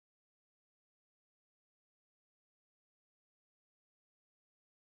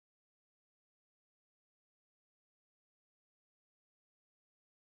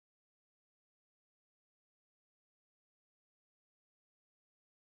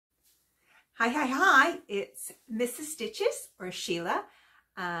Hi, it's Mrs. Stitches or Sheila.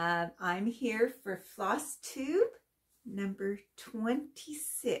 I'm here for Flosstube number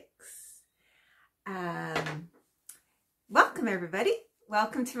 26. Welcome everybody.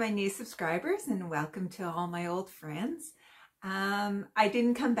 Welcome to my new subscribers and welcome to all my old friends. I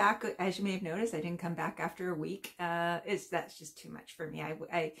didn't come back, as you may have noticed, I didn't come back after a week. That's just too much for me.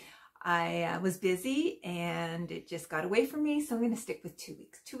 I was busy and it just got away from me, so I'm going to stick with 2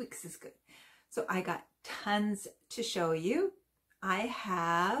 weeks. 2 weeks is good. So I got tons to show you. I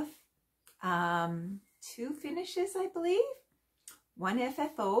have 2 finishes, I believe, 1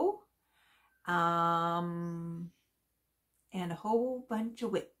 FFO, and a whole bunch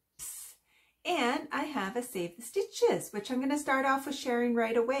of whips. And I have a Save the Stitches, which I'm going to start off with sharing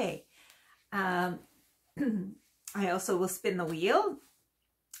right away. I also will spin the wheel,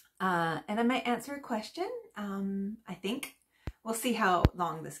 and I might answer a question, I think. We'll see how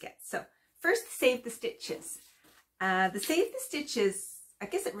long this gets. So first, Save the Stitches. The Save the Stitches, I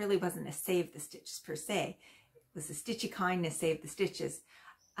guess it really wasn't a Save the Stitches per se. It was a Stitchy Kindness Save the Stitches.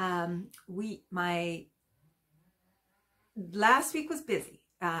 My last week was busy.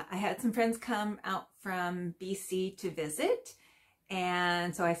 I had some friends come out from BC to visit,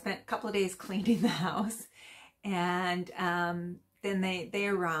 and so I spent a couple of days cleaning the house, and then they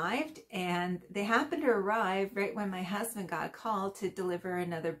arrived, and they happened to arrive right when my husband got a call to deliver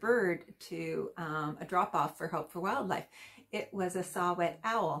another bird to a drop-off for Hope for Wildlife. It was a saw-whet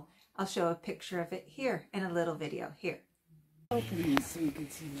owl. I'll show a picture of it here and a little video here. Please, so you can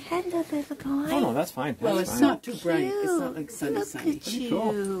see me. Hello, little guy. Oh no, that's fine. Well, that's it's fine. not too bright. It's not like sunny. Look at you.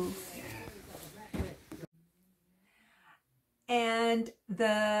 Cool. And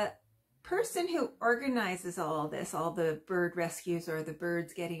the person who organizes all this, all the bird rescues or the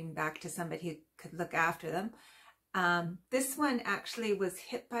birds getting back to somebody who could look after them, this one actually was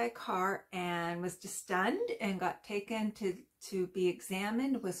hit by a car and was just stunned and got taken to be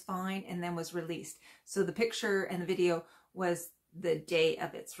examined, was fine, and then was released. So the picture and the video was the day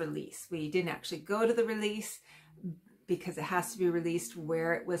of its release. We didn't actually go to the release because it has to be released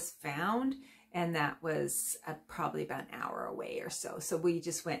where it was found, and that was probably about an hour away or so. So we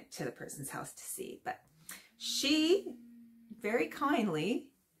just went to the person's house to see. But she very kindly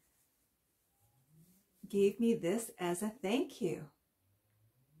gave me this as a thank you.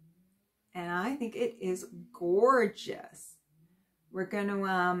 And I think it is gorgeous. We're going to,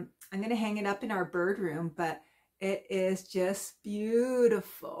 I'm going to hang it up in our bird room, but it is just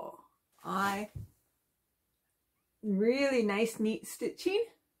beautiful. Really nice, neat stitching.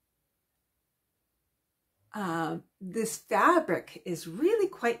 This fabric is really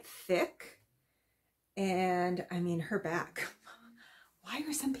quite thick, and I mean her back. Why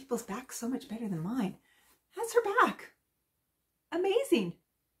are some people's backs so much better than mine? That's her back. Amazing,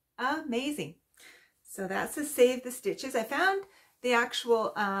 amazing. So that's the Save the Stitches. I found the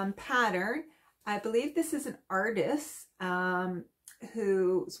actual pattern. I believe this is an artist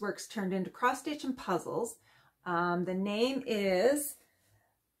whose works turned into cross stitch and puzzles. The name is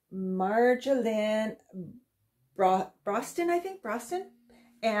Marjolaine Broston, I think, Broston.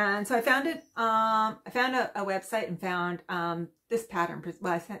 And so I found it, I found a website and found this pattern.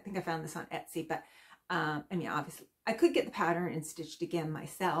 Well, I think I found this on Etsy, but I mean, obviously I could get the pattern and stitched again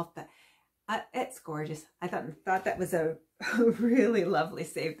myself, but it's gorgeous. I thought that was a really lovely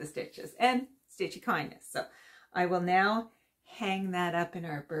Save the Stitches and Stitchy Kindness. So I will now hang that up in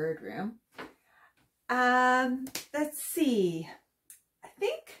our bird room. Let's see. I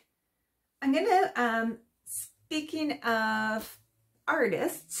think I'm gonna, speaking of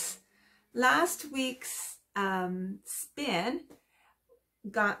artists, last week's spin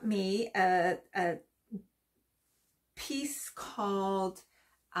got me a piece called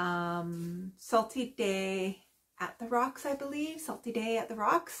Salty Day at the Rocks, I believe. Salty Day at the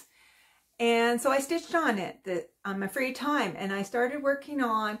Rocks. And so I stitched on it on my free time, and I started working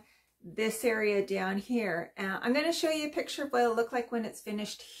on this area down here. I'm going to show you a picture of what it'll look like when it's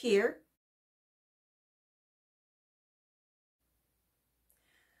finished here.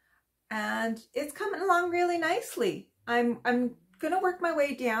 And it's coming along really nicely. I'm going to work my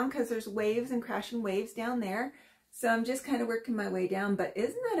way down because there's waves and crashing waves down there. So I'm just kind of working my way down, but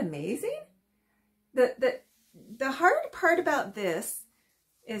isn't that amazing? The hard part about this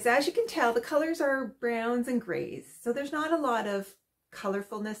is, as you can tell, the colors are browns and grays. So there's not a lot of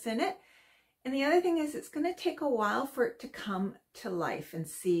colorfulness in it. And the other thing is, it's going to take a while for it to come to life and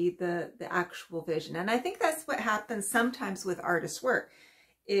see the actual vision. And I think that's what happens sometimes with artist work,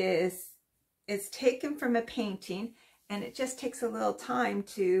 is it's taken from a painting and it just takes a little time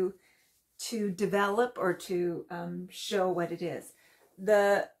to develop or to show what it is.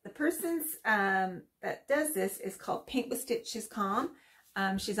 the person's that does this is called Paint with Stitches Calm.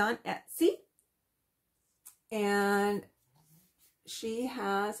 She's on Etsy, and she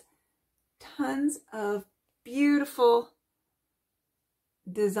has tons of beautiful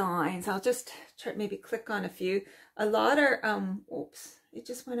designs. I'll just try, maybe click on a few. A lot are oops, it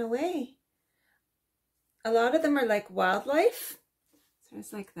just went away. A lot of them are like wildlife. So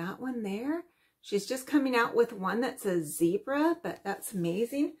there's like that one there. She's just coming out with one that's a zebra, but that's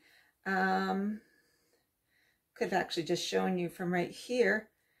amazing. Could have actually just shown you from right here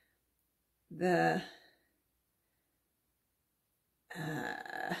the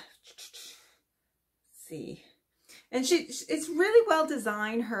see. And it's really well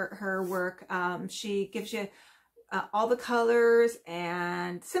designed, her work. She gives you all the colors,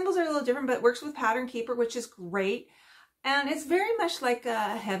 and symbols are a little different, but it works with Pattern Keeper, which is great. And it's very much like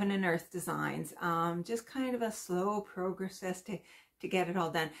Heaven and Earth Designs, just kind of a slow process to get it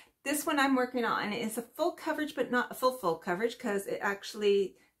all done. This one I'm working on is a full coverage, but not a full coverage, because it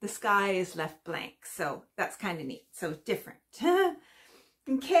actually, the sky is left blank. So that's kind of neat. So different.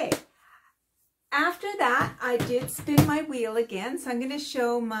 Okay. After that, I did spin my wheel again. So I'm going to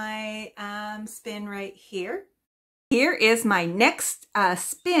show my spin right here. Here is my next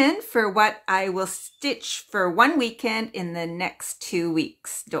spin for what I will stitch for one weekend in the next 2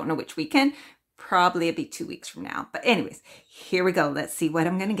 weeks. Don't know which weekend. Probably it'll be 2 weeks from now. But anyways, here we go. Let's see what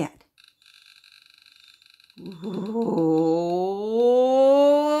I'm going to get. Whoa.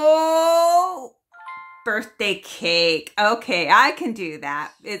 Birthday cake. Okay, I can do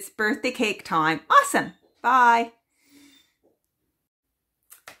that. It's birthday cake time. Awesome. Bye.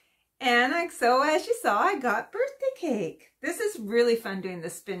 And so as you saw, I got birthday cake. This is really fun doing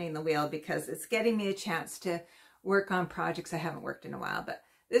the spinning the wheel, because it's getting me a chance to work on projects I haven't worked in a while. But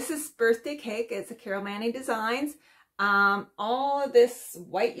this is birthday cake. It's a Carol Manning Designs. All of this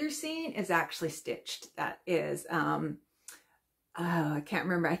white you're seeing is actually stitched. That is, oh, I can't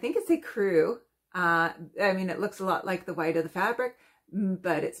remember. I think it's a crew. I mean, it looks a lot like the white of the fabric,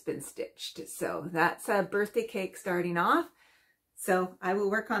 but it's been stitched. So that's a birthday cake starting off. So I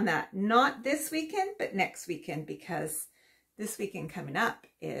will work on that, not this weekend, but next weekend, because this weekend coming up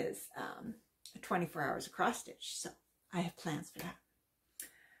is 24 hours of cross stitch. So I have plans for that.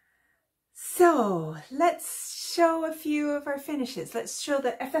 So let's show a few of our finishes. Let's show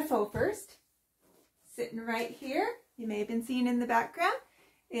the FFO first. Sitting right here, you may have been seeing in the background,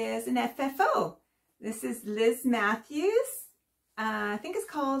 is an FFO. This is Liz Matthews. I think it's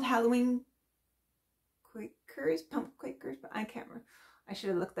called Halloween Quakers, Pump Quakers, but I can't remember. I should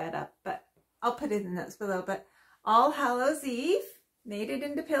have looked that up, but I'll put it in the notes below. But All Hallows Eve, made it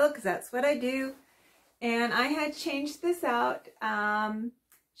into pillow because that's what I do. And I had changed this out.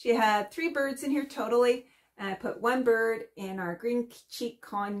 She had 3 birds in here totally, and I put 1 bird in our green cheek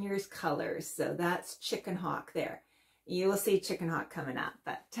conures colors. So that's Chicken Hawk there. You will see Chicken Hawk coming up,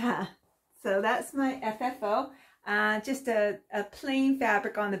 but so that's my FFO. Just a plain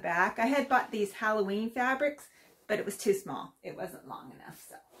fabric on the back. I had bought these Halloween fabrics, but it was too small. It wasn't long enough,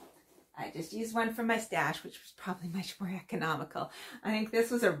 so I just used one from my stash, which was probably much more economical. I think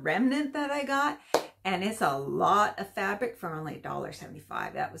this was a remnant that I got, and it's a lot of fabric for only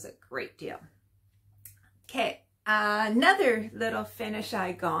 $1.75. That was a great deal. Okay, another little finish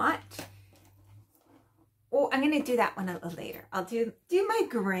I got. Oh, I'm going to do that one a little later. I'll do my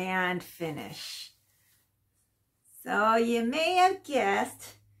grand finish. So you may have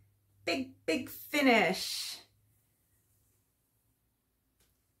guessed, big finish.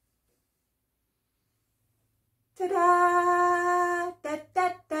 Ta-da!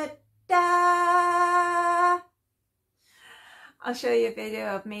 Da-da-da-da! I'll show you a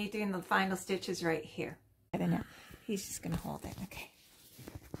video of me doing the final stitches right here. I don't know. He's just going to hold it. Okay.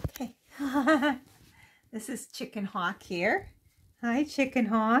 Okay. This is Chicken Hawk here. Hi, Chicken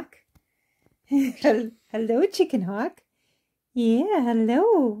Hawk. Hello, Chicken Hawk. Yeah,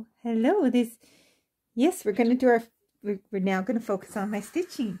 hello. Hello. Yes, we're going to do our, we're now going to focus on my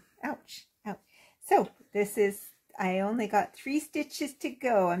stitching. Ouch. Ouch. So this is, I only got 3 stitches to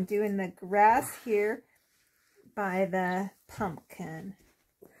go. I'm doing the grass here by the pumpkin.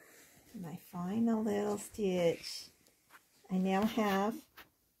 My final little stitch. I now have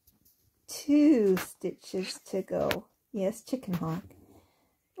 2 stitches to go. Yes, Chicken Hawk.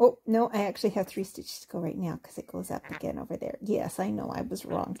 Oh, no, I actually have 3 stitches to go right now because it goes up again over there. Yes, I know I was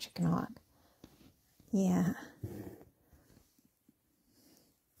wrong, Chicken Hawk. Yeah.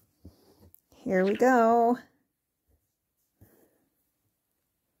 Here we go.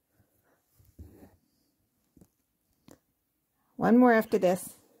 One more after this.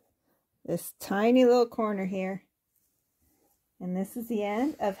 This tiny little corner here. And this is the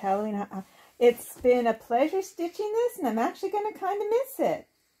end of Halloween. It's been a pleasure stitching this, and I'm actually going to kind of miss it.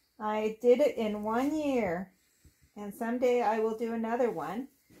 I did it in 1 year, and someday I will do another one,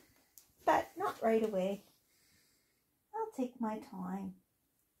 but not right away. I'll take my time.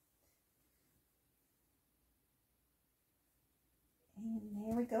 And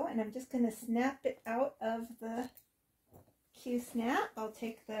there we go. And I'm just going to snap it out of the Q-snap. I'll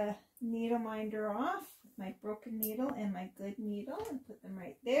take the needle minder off with my broken needle and my good needle and put them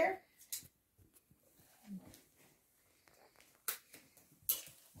right there.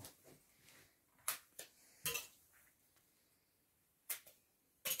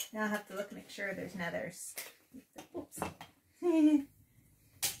 Now I'll have to look and make sure there's others. Oops.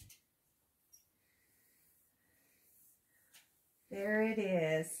 There it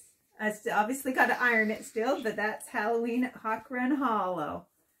is. I obviously got to iron it still, but that's Halloween at Hawk Run Hollow.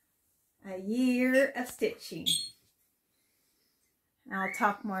 A year of stitching. I'll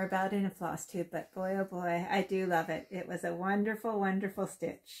talk more about it in Flosstube, but boy, oh boy, I do love it. It was a wonderful, wonderful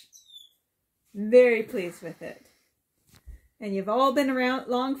stitch. Very pleased with it. And you've all been around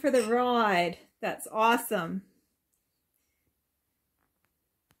along for the ride. That's awesome.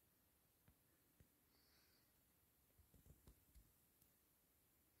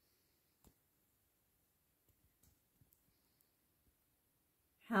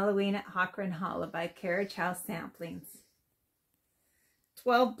 Halloween at Hawk Run Hollow by Carriage House Samplings.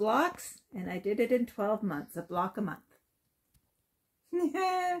 12 blocks, and I did it in 12 months, a block a month.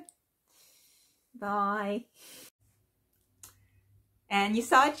 Bye. And you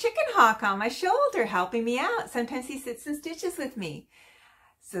saw a chicken hawk on my shoulder helping me out. Sometimes he sits and stitches with me.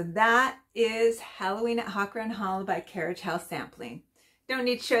 So that is Halloween at Hawk Run Hollow by Carriage House Sampling. Don't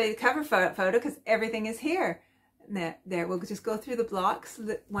need to show you the cover photo because everything is here. There, we'll just go through the blocks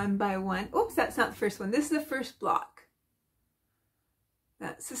one by one. Oops, that's not the first one. This is the first block.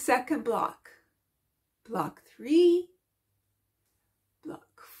 That's the second block. Block 3.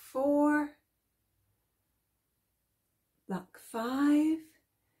 Block 4. Block 5.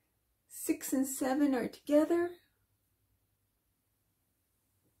 6 and 7 are together.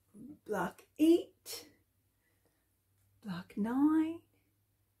 Block 8. Block 9.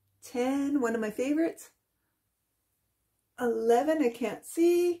 10, one of my favorites. 11, I can't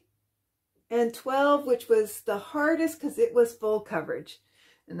see, and 12, which was the hardest because it was full coverage,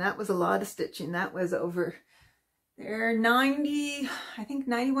 and that was a lot of stitching. That was over there 90, I think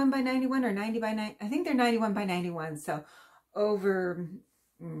 91 by 91 or 90 by 9. I think they're 91 by 91, so over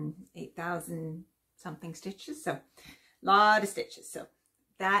 8,000 something stitches. So a lot of stitches. So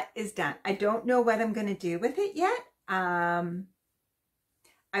that is done. I don't know what I'm going to do with it yet. I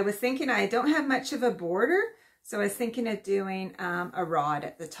was thinking I don't have much of a border. So I was thinking of doing a rod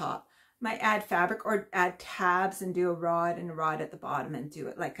at the top. Might add fabric or add tabs and do a rod and a rod at the bottom and do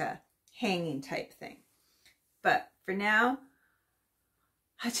it like a hanging type thing. But for now,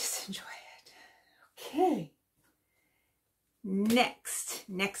 I just enjoy it. Okay. Next.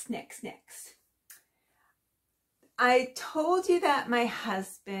 I told you that my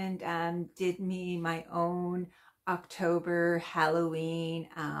husband did me my own October Halloween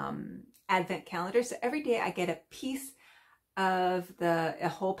Advent calendar. So every day I get a piece of a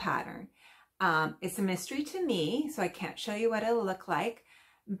whole pattern. It's a mystery to me, so I can't show you what it'll look like.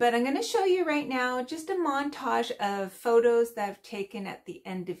 But I'm going to show you right now just a montage of photos that I've taken at the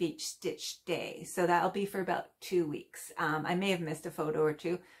end of each stitch day. So that'll be for about 2 weeks. I may have missed a photo or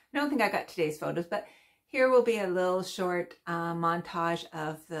two. I don't think I got today's photos, but here will be a little short montage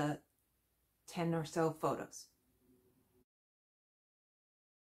of the 10 or so photos.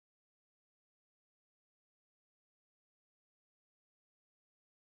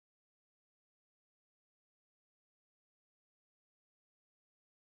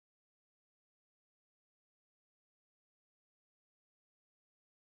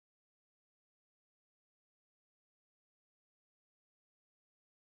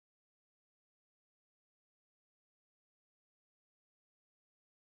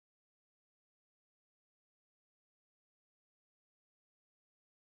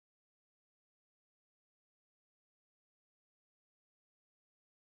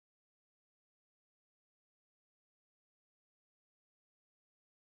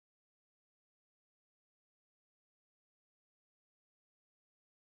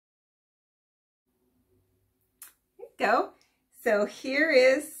 Go. So here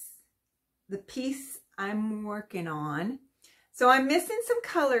is the piece I'm working on. So I'm missing some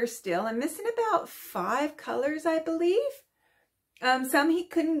colors still. I'm missing about 5 colors, I believe. Some he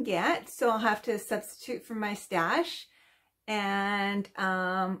couldn't get, so I'll have to substitute from my stash. And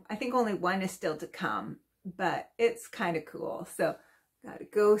I think only one is still to come. but it's kind of cool. So got a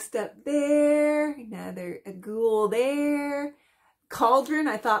ghost up there, a ghoul there. Cauldron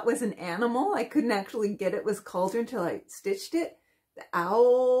I thought was an animal. I couldn't actually get it was cauldron until I stitched it. The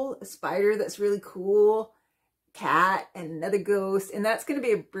owl, a spider that's really cool, cat, and another ghost, and that's going to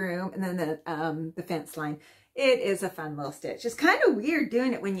be a broom, and then the fence line. It is a fun little stitch. It's kind of weird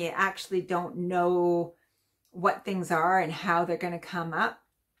doing it when you actually don't know what things are and how they're going to come up.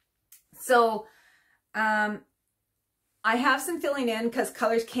 So I have some filling in because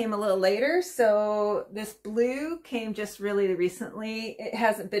colors came a little later. So this blue came just really recently. It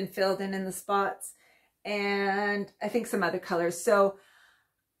hasn't been filled in the spots, and I think some other colors. So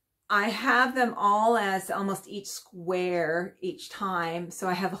I have them all as almost each square each time. So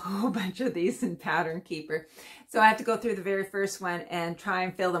I have a whole bunch of these in Pattern Keeper. So I have to go through the very first one and try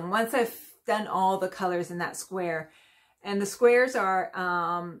and fill them once I've done all the colors in that square. And the squares are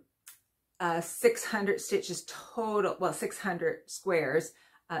 600 stitches total. Well, 600 squares.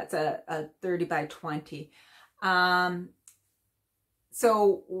 It's a 30 by 20.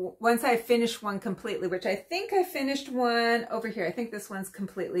 So once I finish one completely, which I think I finished one over here, I think this one's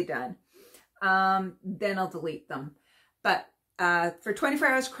completely done, then I'll delete them. But for 24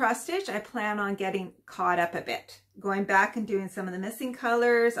 hours cross stitch, I plan on getting caught up a bit, going back and doing some of the missing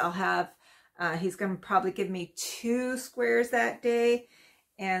colors. I'll have, he's going to probably give me 2 squares that day.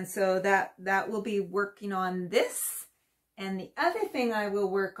 And so that will be working on this. And the other thing I will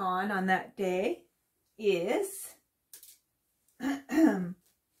work on that day is,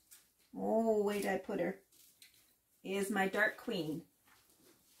 oh, wait, I put her, is my Dark Queen.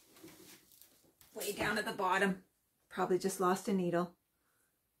 Way down at the bottom. Probably just lost a needle.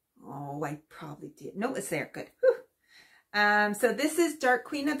 Oh, I probably did. No, it's there. Good. Whew. So this is Dark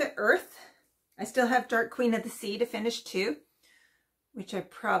Queen of the Earth. I still have Dark Queen of the Sea to finish too, which I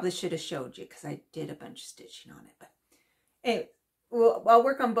probably should have showed you because I did a bunch of stitching on it. But anyway, I'll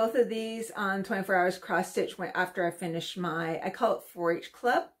work on both of these on 24 hours cross stitch after I finish my, I call it 4-H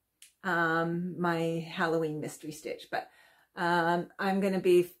Club, my Halloween mystery stitch. But I'm going to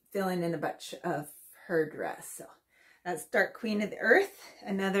be filling in a bunch of her dress. So that's Dark Queen of the Earth,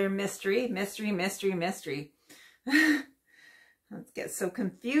 another mystery. Let's get so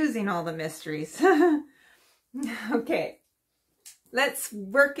confusing, all the mysteries. Okay. Let's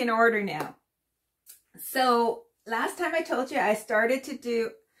work in order now. So last time I told you I started to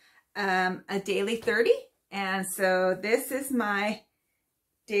do a daily 30. And so this is my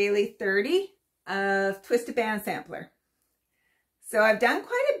daily 30 of Twisted Band Sampler. So I've done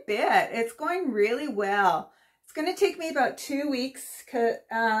quite a bit. It's going really well. It's going to take me about 2 weeks.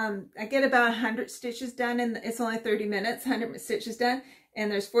 I get about 100 stitches done, and it's only 30 minutes, 100 stitches done.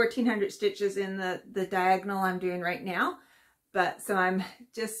 And there's 1,400 stitches in the diagonal I'm doing right now. But so I'm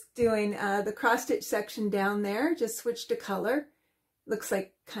just doing the cross stitch section down there, just switched to color. Looks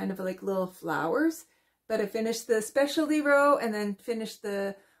like kind of like little flowers. But I finished the specialty row and then finished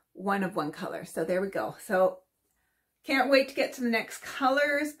the one of one color. So there we go. So can't wait to get to the next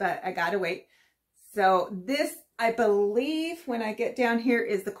colors, but I gotta wait. So this, I believe when I get down here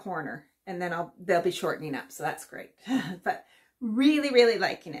is the corner, and then they'll be shortening up. So that's great. But really, really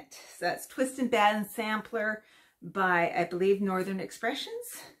liking it. So that's Twisted Band Sampler by, I believe, Northern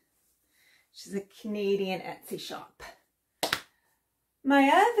Expressions, which is a Canadian Etsy shop.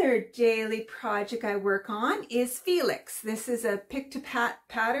 My other daily project I work on is Felix. This is a pick-to-pat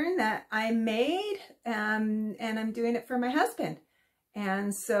pattern that I made, and I'm doing it for my husband.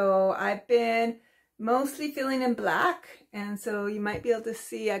 And so I've been mostly filling in black, and so you might be able to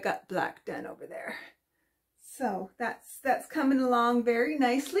see I got black done over there. So that's coming along very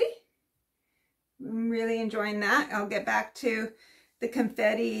nicely. I'm really enjoying that. I'll get back to the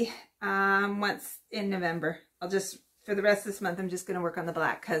confetti once in November. For the rest of this month, I'm just going to work on the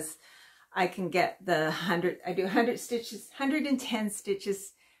black because I can get the 100, I do 100 stitches, 110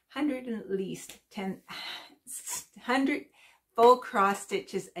 stitches, 100 and at least 100 full cross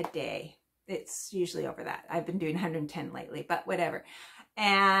stitches a day. It's usually over that. I've been doing 110 lately, but whatever.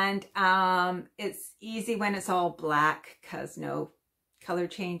 And it's easy when it's all black because no color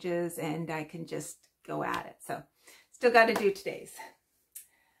changes, and I can just go at it. So still got to do today's.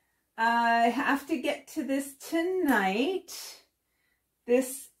 I have to get to this tonight.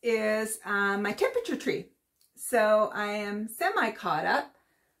 This is my temperature tree. So I am semi caught up.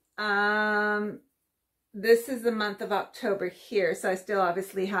 This is the month of October here, so I still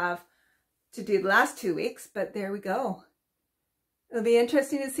obviously have to do the last 2 weeks, but there we go. It'll be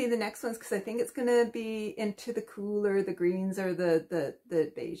interesting to see the next ones because I think it's going to be into the cooler, the greens or the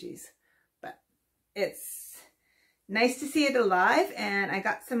beiges. But it's nice to see it alive, and I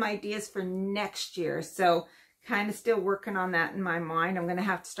got some ideas for next year. So kind of still working on that in my mind. I'm going to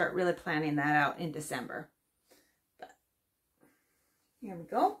have to start really planning that out in December. But here we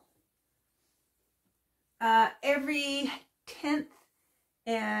go. Every 10th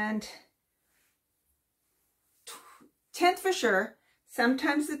and 10th for sure,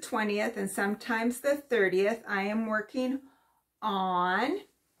 sometimes the 20th and sometimes the 30th, I am working on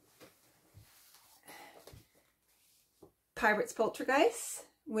Pirates Poltergeist,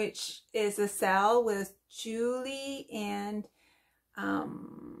 which is a cell with Julie and I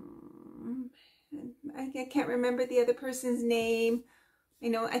can't remember the other person's name.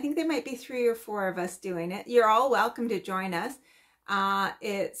 I think there might be 3 or 4 of us doing it. You're all welcome to join us.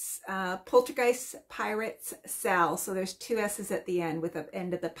 It's Poltergeist Pirates Cell. So there's 2 S's at the end with the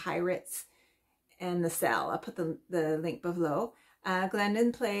end of the Pirates and the cell. I'll put the link below.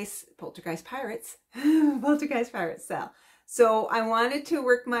 Glendon Place, Poltergeist Pirates, Poltergeist Pirates Cell. So I wanted to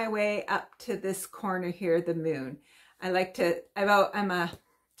work my way up to this corner here, the moon. I'm a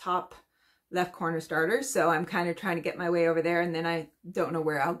top left corner starter, so I'm kind of trying to get my way over there, and then I don't know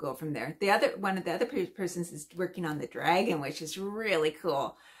where I'll go from there. One of the other persons is working on the dragon, which is really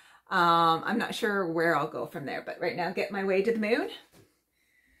cool. I'm not sure where I'll go from there, but right now get my way to the moon.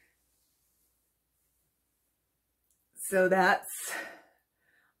 So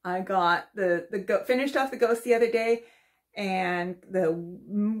I got finished off the ghost the other day, and the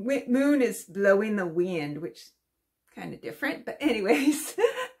moon is blowing the wind, which is kind of different, but anyways.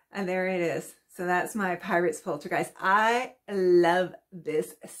 And there it is. So that's my Pirates Poltergeist. I love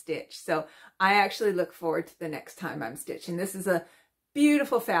this stitch. So I actually look forward to the next time I'm stitching. This is a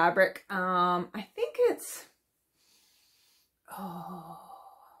beautiful fabric. I think it's, I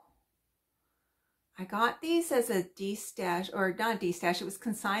got these as a D-stash, or not D-stash, it was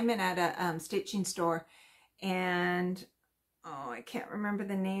consignment at a stitching store. And, I can't remember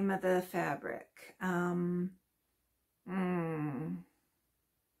the name of the fabric.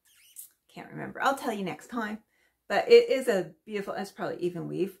 Can't remember. I'll tell you next time. But it is a beautiful, it's probably even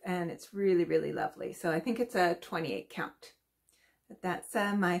weave, and it's really, really lovely. So I think it's a 28 count. But that's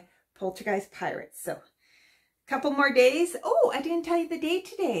my Poltergeist Pirates. So a couple more days. Oh, I didn't tell you the date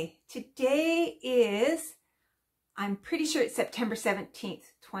today. Today is, I'm pretty sure it's September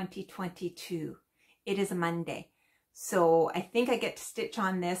 17th, 2022. It is a Monday. So I think I get to stitch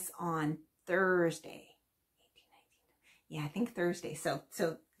on this on Thursday. Yeah, I think Thursday. So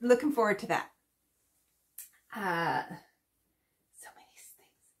looking forward to that. So many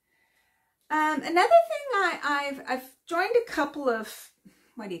things. Another thing, I've joined a couple of,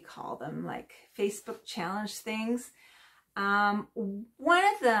 what do you call them, like Facebook challenge things. One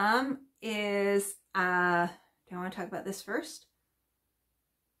of them is, do I want to talk about this first?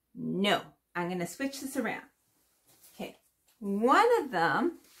 No, I'm going to switch this around. Okay, one of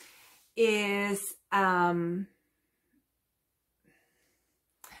them is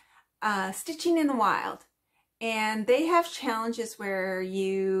Stitching in the Wild, and they have challenges where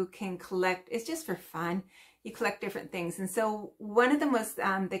you can collect, it's just for fun, you collect different things. And so one of them was,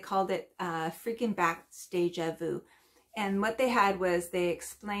 they called it Freaking Backstage Vu, and what they had was, they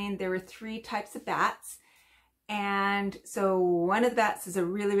explained there were 3 types of bats. And so one of the bats is a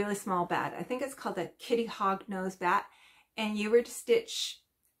really, really small bat. I think it's called a kitty hognose bat, and you were to stitch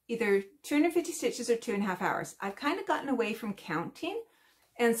either 250 stitches or 2.5 hours. I've kind of gotten away from counting,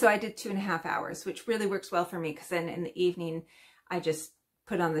 and so I did 2.5 hours, which really works well for me, because then in the evening I just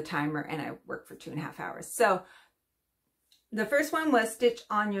put on the timer and I work for 2.5 hours. So the first one was stitch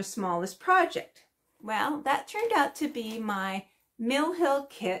on your smallest project. Well, that turned out to be my Mill Hill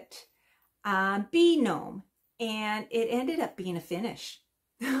kit bee gnome, and it ended up being a finish.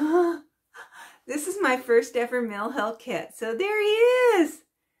 This is my first ever Mill Hill kit. So there he is.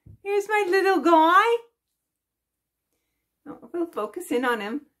 Here's my little guy. Oh, we'll focus in on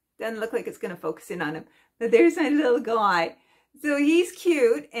him. Doesn't look like it's going to focus in on him, but there's my little guy. So he's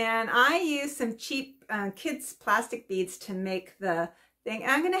cute, and I used some cheap kids plastic beads to make the thing.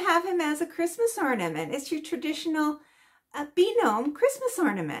 I'm going to have him as a Christmas ornament. It's your traditional bee gnome Christmas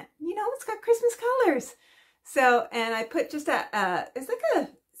ornament. You know, it's got Christmas colors. So, and I put just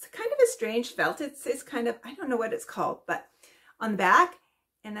it's kind of a strange felt. It's kind of, I don't know what it's called, but on the back,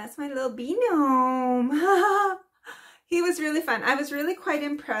 and that's my little bee gnome. He was really fun. I was really quite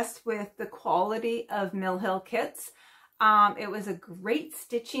impressed with the quality of Mill Hill kits. It was a great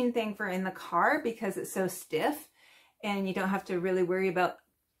stitching thing for in the car, because it's so stiff and you don't have to really worry about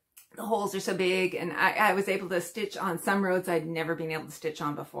the holes are so big. And I was able to stitch on some roads I'd never been able to stitch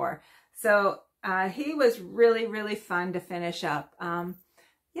on before. So he was really, really fun to finish up.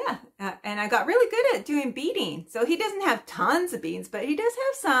 yeah, and I got really good at doing beading. So he doesn't have tons of beads, but he does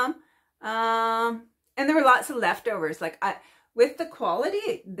have some. And there were lots of leftovers. Like with the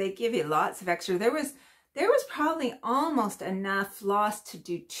quality, they give you lots of extra. There was probably almost enough floss to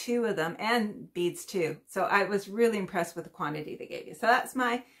do 2 of them, and beads too. So I was really impressed with the quantity they gave you. So that's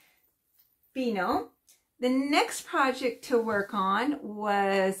my Gnome. The next project to work on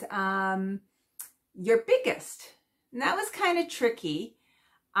was your biggest. And that was kind of tricky.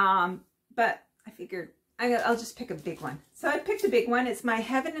 But I figured I'll just pick a big one. So I picked a big one. It's my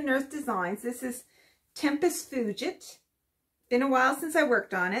Heaven and Earth Designs. This is Tempest Fugit. Been a while since I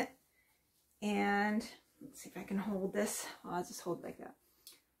worked on it. And let's see if I can hold this. I'll just hold it like that.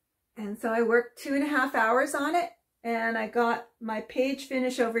 And so I worked 2.5 hours on it, and I got my page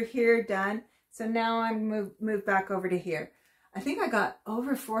finish over here done. So now I'm moved back over to here. I think I got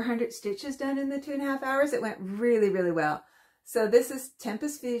over 400 stitches done in the 2.5 hours. It went really, really well. So this is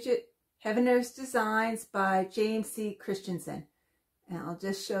Tempest Fugit, Heaven and Earth Designs by James C. Christensen. And I'll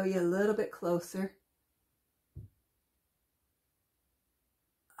just show you a little bit closer.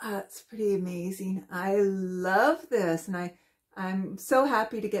 It's pretty amazing. I love this, and I'm so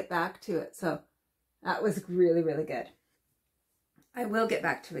happy to get back to it. So that was really, really good. I will get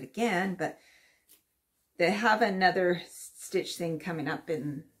back to it again, but they have another stitch thing coming up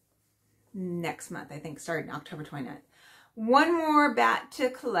in next month, I think, starting October 29th. One more bat to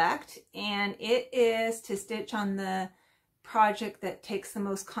collect, and it is to stitch on the project that takes the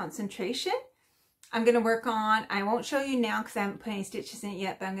most concentration. I'm going to work on, I won't show you now because I haven't put any stitches in it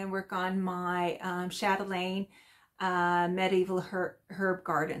yet, but I'm going to work on my Chatelaine Medieval Herb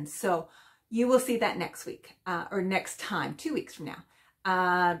Garden. So you will see that next week, or next time, 2 weeks from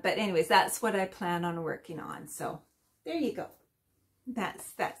now. But anyways, that's what I plan on working on. So there you go.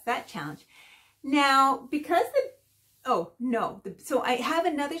 That's that challenge. Now, because so I have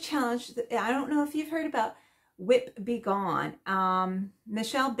another challenge that I don't know if you've heard about. Whip Be Gone.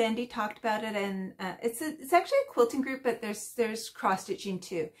 Michelle Bendy talked about it, and it's actually a quilting group, but there's cross stitching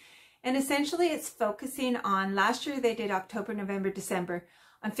too. And essentially it's focusing on, last year they did October, November, December,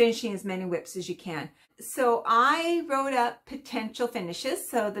 on finishing as many whips as you can. So I wrote up potential finishes.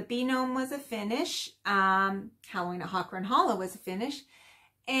 So the Gnome was a finish, Halloween at Hawk Run Hollow was a finish,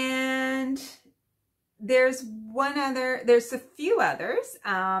 and there's a few others,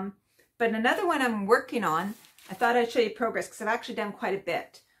 but another one I'm working on, I thought I'd show you progress because I've actually done quite a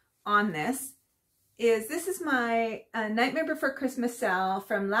bit on this. This is my Nightmare Before Christmas Sal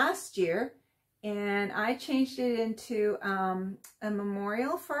from last year, and I changed it into a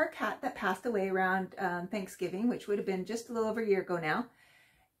memorial for our cat that passed away around Thanksgiving, which would have been just a little over a year ago now.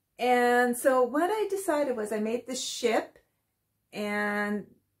 And so what I decided was I made the ship and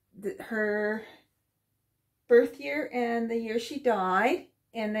her birth year and the year she died.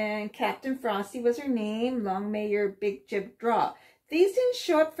 And then Captain Frosty was her name. Long may your big jib draw. These didn't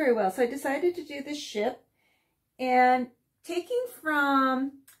show up very well, so I decided to do the ship. And taking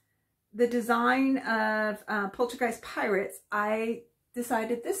from the design of Poltergeist Pirates, I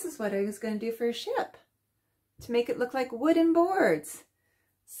decided this is what I was going to do for a ship, to make it look like wooden boards.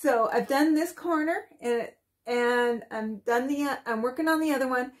 So I've done this corner, and I'm working on the other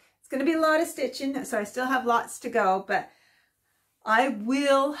one. It's going to be a lot of stitching, so I still have lots to go, but I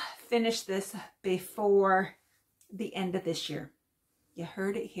will finish this before the end of this year. You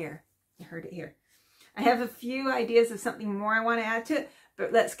heard it here. You heard it here. I have a few ideas of something more I want to add to it,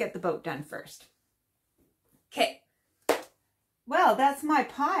 but let's get the boat done first. Okay. Well, that's my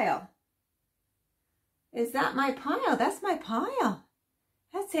pile. Is that my pile? That's my pile.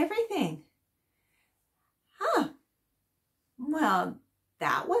 That's everything. Huh. Well,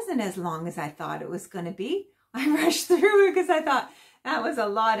 that wasn't as long as I thought it was going to be. I rushed through it because I thought that was a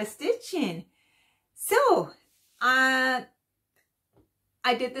lot of stitching. So,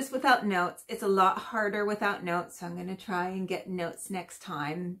 I did this without notes. It's a lot harder without notes, so I'm going to try and get notes next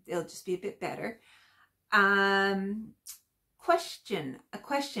time. It'll just be a bit better. A question.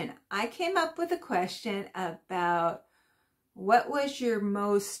 I came up with a question about what was your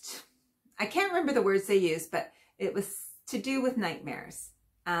most, I can't remember the words they used, but it was to do with nightmares.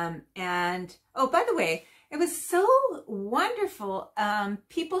 And, oh, by the way, it was so wonderful.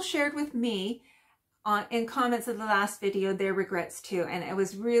 People shared with me in comments of the last video their regrets too. And it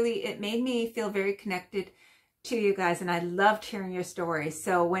was really, it made me feel very connected to you guys. And I loved hearing your stories.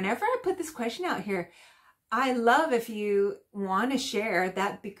 So whenever I put this question out here, I love if you want to share,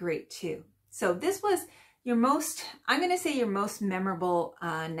 that'd be great too. So this was your most, I'm going to say your most memorable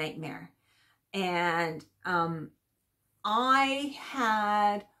nightmare. And I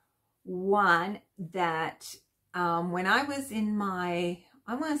had one that when I was in my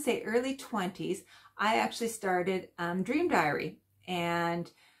I want to say early 20s, I actually started Dream Diary. And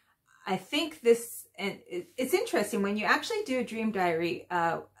I think this, and it's interesting, when you actually do a Dream Diary,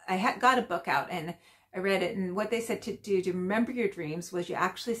 I got a book out and I read it, and what they said to do to remember your dreams was you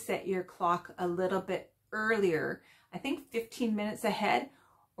actually set your clock a little bit earlier, I think 15 minutes ahead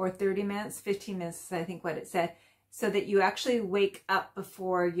or 30 minutes, 15 minutes is I think what it said, so that you actually wake up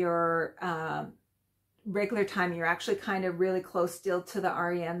before your regular time. You're actually kind of really close still to the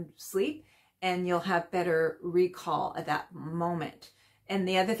REM sleep, and you'll have better recall at that moment. And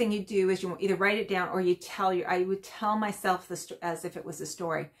the other thing you do is you either write it down or you tell I would tell myself as if it was a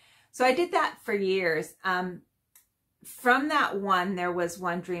story. So I did that for years. From that one, there was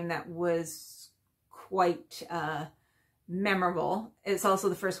one dream that was quite memorable. It's also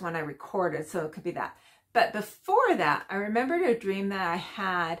the first one I recorded, so it could be that. But before that, I remembered a dream that I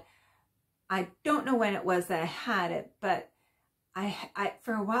had. I don't know when it was that I had it, but I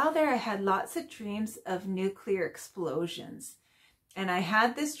for a while there, I had lots of dreams of nuclear explosions. And I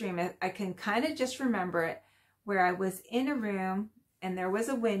had this dream, I can kind of just remember it, where I was in a room and there was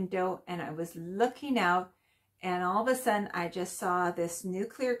a window and I was looking out, and all of a sudden I just saw this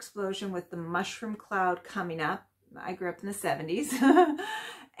nuclear explosion with the mushroom cloud coming up. I grew up in the 70s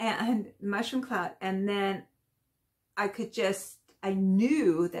and mushroom cloud. And then I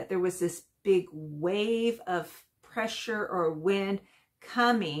knew that there was this big wave of pressure or wind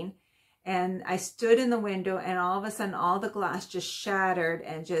coming. And I stood in the window and all of a sudden all the glass just shattered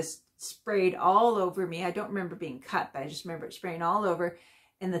and just sprayed all over me. I don't remember being cut, but I just remember it spraying all over.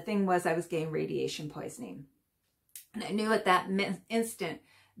 And the thing was, I was getting radiation poisoning. And I knew at that instant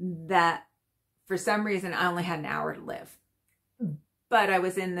that for some reason I only had an hour to live. But I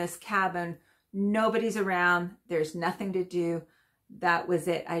was in this cabin, nobody's around, there's nothing to do. That was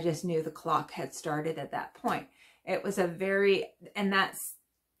it. I just knew the clock had started at that point. It was and that's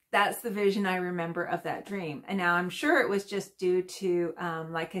the vision I remember of that dream. And now I'm sure it was just due to,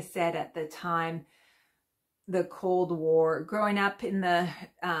 like I said, at the time, the Cold War, growing up in the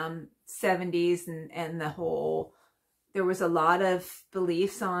 70s and the whole, there was a lot of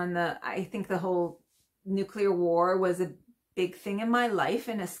beliefs on I think the whole nuclear war was a big thing in my life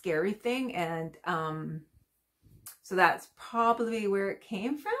and a scary thing. And so that's probably where it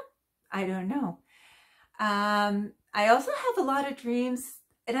came from. I don't know. I also have a lot of dreams.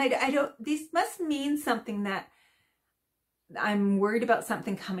 And I don't, these must mean something, that I'm worried about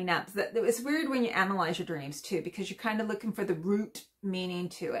something coming up. It's weird when you analyze your dreams too, because you're kind of looking for the root meaning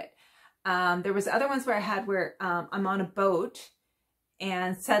to it. There was other ones where I had where I'm on a boat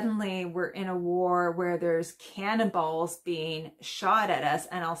and suddenly we're in a war where there's cannonballs being shot at us,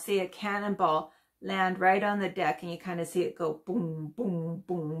 and I'll see a cannonball land right on the deck and you kind of see it go boom, boom,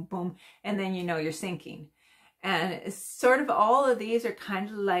 boom, boom. And then you know you're sinking. And it's sort of all of these are kind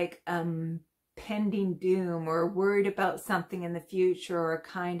of like pending doom, or worried about something in the future, or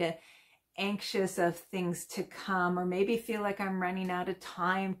kind of anxious of things to come, or maybe feel like I'm running out of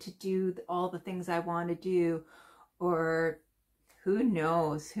time to do all the things I want to do, or who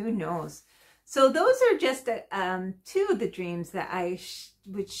knows, who knows. So those are just two of the dreams that I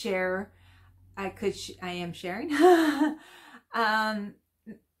would share. I am sharing.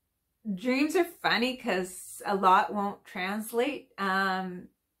 Dreams are funny because a lot won't translate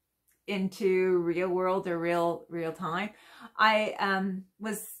into real world or real time. I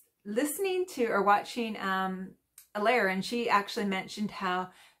was listening to or watching Alaire, and she actually mentioned how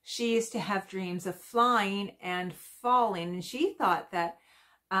she used to have dreams of flying and falling, and she thought that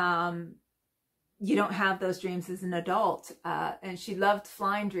you don't have those dreams as an adult, and she loved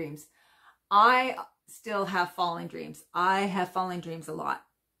flying dreams. I still have falling dreams. I have falling dreams a lot.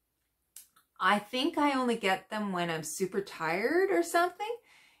 I think I only get them when I'm super tired or something.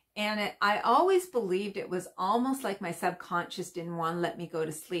 And I always believed it was almost like my subconscious didn't want to let me go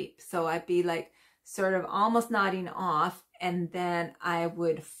to sleep. So I'd be like sort of almost nodding off, and then I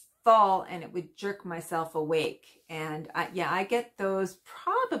would fall and it would jerk myself awake. And yeah, I get those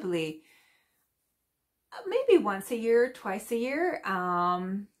probably maybe once a year, twice a year.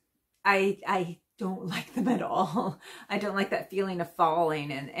 I don't like them at all. I don't like that feeling of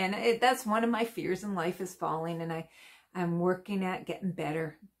falling, and that's one of my fears in life, is falling, and I'm working at getting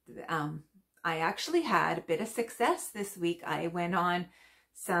better. I actually had a bit of success this week. I went on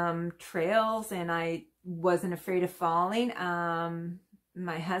some trails and I wasn't afraid of falling.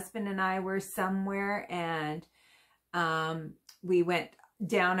 My husband and I were somewhere, and we went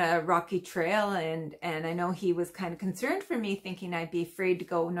down a rocky trail, and I know he was kind of concerned for me, thinking I'd be afraid to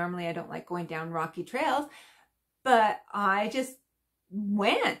go. Normally I don't like going down rocky trails, but I just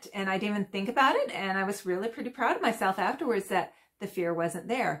went and I didn't even think about it, and I was really pretty proud of myself afterwards that the fear wasn't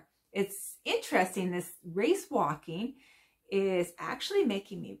there. It's interesting, this race walking is actually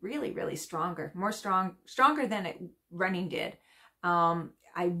making me really, really stronger, stronger than running did. I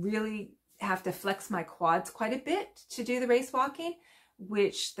really have to flex my quads quite a bit to do the race walking,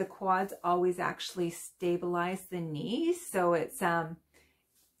 which the quads always actually stabilize the knees. So it's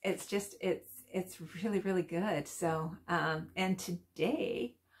really, really good. So, and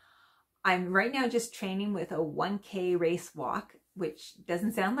today I'm right now just training with a 1K race walk, which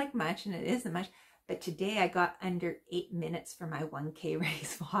doesn't sound like much, and it isn't much, but today I got under 8 minutes for my 1K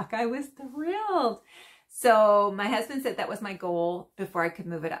race walk. I was thrilled. So my husband said that was my goal before I could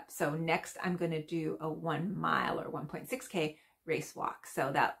move it up. So next I'm going to do a 1 mile or 1.6K race walk.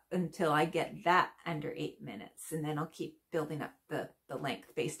 So that until I get that under 8 minutes, and then I'll keep building up the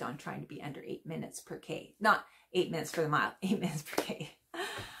length based on trying to be under 8 minutes per K, not 8 minutes for the mile, 8 minutes per K.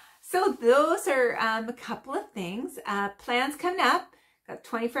 So those are a couple of things. Plans coming up. Got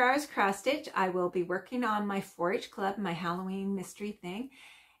 24 hours cross stitch. I will be working on my 4-H club, my Halloween mystery thing.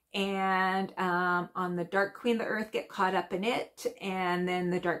 And on the Dark Queen of the Earth, get caught up in it. And then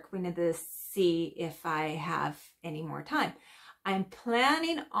the Dark Queen of the Sea if I have any more time. I'm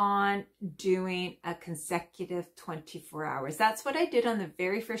planning on doing a consecutive 24 hours. That's what I did on the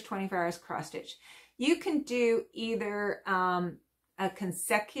very first 24 hours cross stitch. You can do either a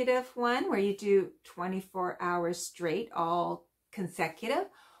consecutive one where you do 24 hours straight, all consecutive,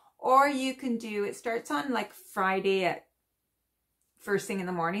 or you can do, it starts on like Friday at first thing in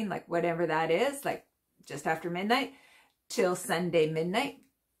the morning, like whatever that is, like just after midnight till Sunday midnight.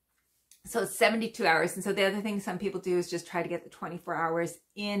 So it's 72 hours. And so the other thing some people do is just try to get the 24 hours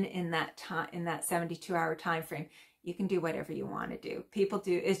in that time, in that 72 hour time frame. You can do whatever you want to do. People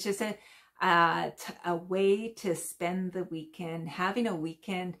do, it's just a way to spend the weekend, having a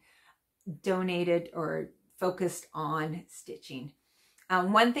weekend donated or focused on stitching.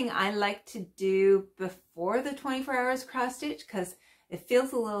 One thing I like to do before the 24 hours cross stitch, because it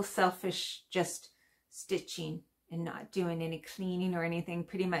feels a little selfish just stitching and not doing any cleaning or anything.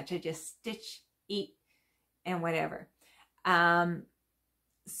 Pretty much I just stitch, eat, and whatever.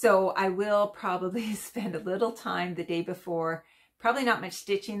 So I will probably spend a little time the day before. Probably not much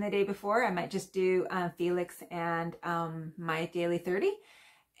stitching the day before. I might just do Felix and my daily 30.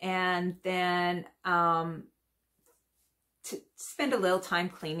 And then to spend a little time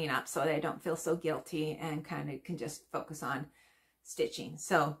cleaning up so that I don't feel so guilty and kind of can just focus on stitching.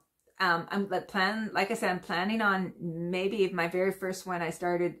 So like I said, I'm planning on maybe my very first one I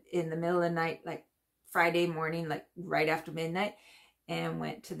started in the middle of the night, like Friday morning, like right after midnight, and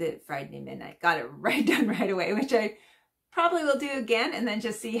went to the Friday midnight. Got it right done right away, which I probably will do again, and then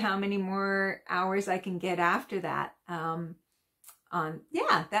just see how many more hours I can get after that.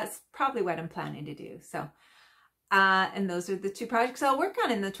 Yeah, that's probably what I'm planning to do. So, and those are the two projects I'll work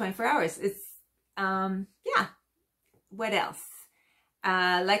on in the 24 hours. It's, yeah, what else?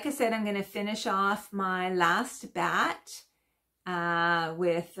 Like I said, I'm going to finish off my last bat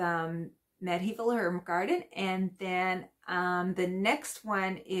with Medieval Herb Garden, and then the next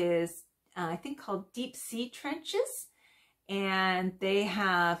one is I think called Deep Sea Trenches, and they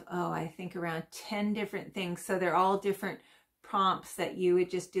have, oh, I think around 10 different things. So they're all different prompts that you would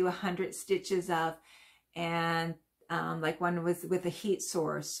just do 100 stitches of, and like one was with a heat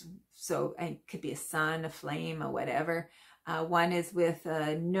source, so it could be a sun, a flame, or whatever. One is with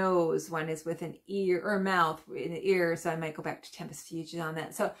a nose, one is with an ear or mouth in the ear, so I might go back to Tempest Fusion on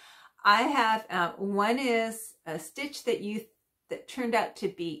that. So I have one is a stitch that turned out to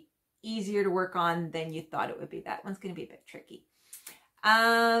be easier to work on than you thought it would be. That one's going to be a bit tricky.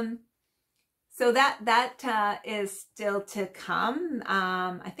 So that is still to come.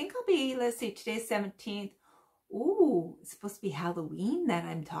 I think I'll be, let's see, today's 17th. Ooh, it's supposed to be Halloween that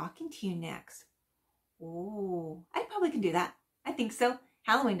I'm talking to you next. Oh, I probably can do that. I think so.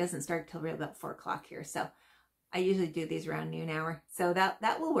 Halloween doesn't start till really about 4 o'clock here, so I usually do these around noon hour. So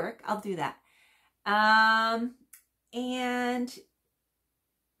that will work. I'll do that. And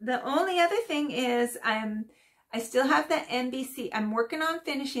the only other thing is I still have the NBC. I'm working on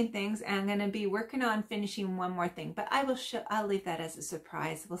finishing things, and I'm going to be working on finishing one more thing, but I'll leave that as a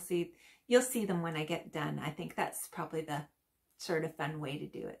surprise. We'll see. You'll see them when I get done. I think that's probably the sort of fun way to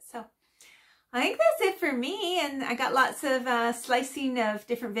do it. So I think that's it for me, and I got lots of slicing of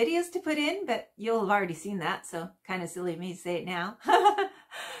different videos to put in, but you'll have already seen that, so kind of silly of me to say it now.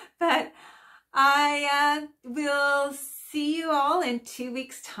 But I will see you all in 2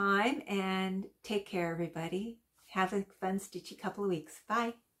 weeks' time, and take care, everybody. Have a fun, stitchy couple of weeks.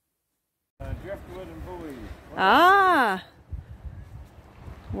 Bye. Driftwood and buoy. Ah,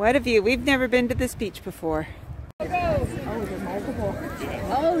 what a view. We've never been to this beach before. Oh, the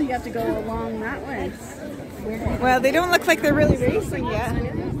Oh, you have to go along that way. Well, they don't look like they're really racing yet.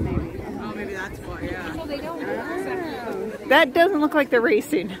 Oh, maybe that's why, yeah. Oh, they don't. That doesn't look like they're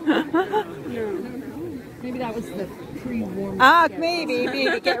racing. No. Maybe that was the pre-warm. Ah, maybe.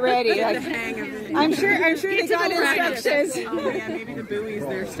 Get ready. Like, I'm sure they got instructions. Oh yeah, maybe the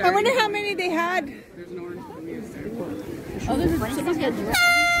buoys there. I wonder how many they had. There's an orange buoy there. Oh, someone's got.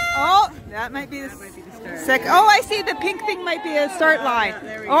 Oh, that might be the second. Oh, I see the pink thing might be a start line.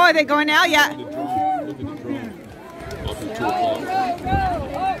 Oh, are they going now? Yeah.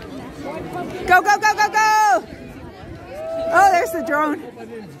 Go, go, go, go, go! Oh, there's the drone.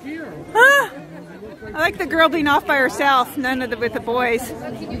 Ah, I like the girl being off by herself, none of the with the boys.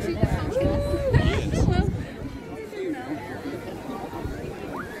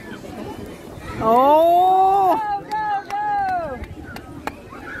 Oh!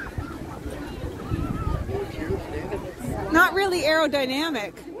 Not really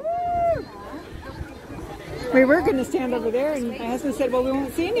aerodynamic. We were going to stand over there, and my husband said, well, we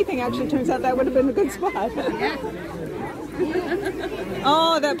won't see anything. Actually, turns out that would have been a good spot.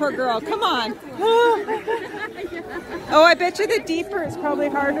 Oh, that poor girl. Come on. Oh, I bet you the deeper is probably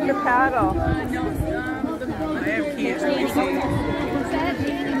harder to paddle. I can't really see.